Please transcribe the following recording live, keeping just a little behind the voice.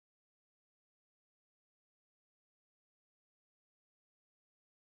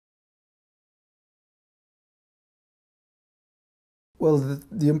Well,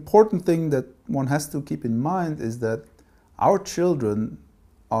 the important thing that one has to keep in mind is that our children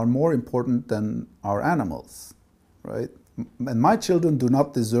are more important than our animals, right? And my children do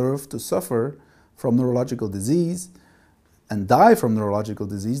not deserve to suffer from neurological disease and die from neurological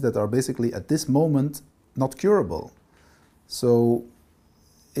disease that are basically at this moment not curable. So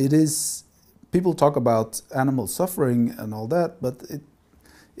it is, people talk about animal suffering and all that, but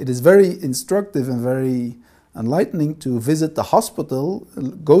it is very instructive and very enlightening to visit the hospital,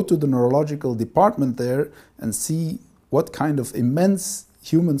 go to the neurological department there and see what kind of immense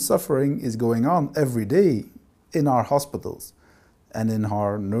human suffering is going on every day in our hospitals and in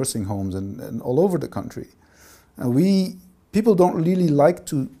our nursing homes and all over the country. And people don't really like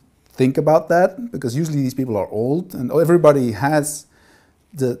to think about that because usually these people are old and everybody has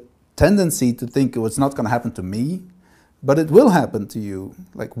the tendency to think, oh, it's not going to happen to me. But it will happen to you.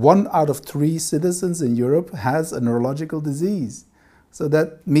 Like 1 out of 3 citizens in Europe has a neurological disease. So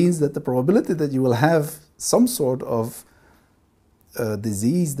that means that the probability that you will have some sort of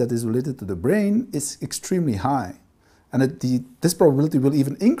disease that is related to the brain is extremely high. And this probability will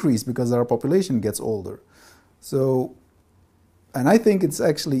even increase because our population gets older. So, and I think it's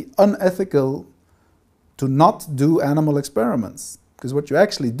actually unethical to not do animal experiments. Because what you're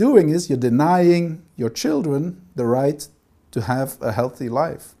actually doing is you're denying your children the right to have a healthy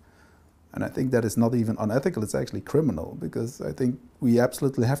life. And I think that is not even unethical, it's actually criminal, because I think we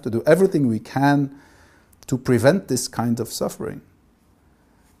absolutely have to do everything we can to prevent this kind of suffering.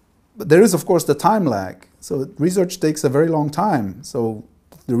 But there is, of course, the time lag. So research takes a very long time. So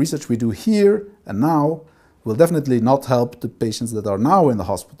the research we do here and now will definitely not help the patients that are now in the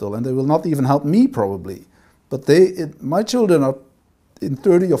hospital, and they will not even help me probably. But my children are, in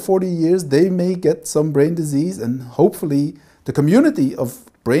 30 or 40 years, they may get some brain disease, and hopefully the community of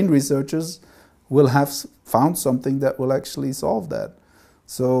brain researchers will have found something that will actually solve that.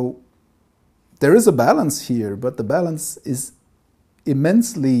 So there is a balance here, but the balance is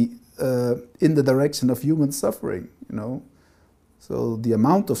immensely in the direction of human suffering, you know. So the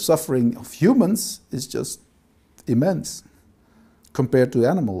amount of suffering of humans is just immense compared to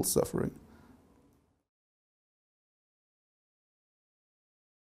animal suffering.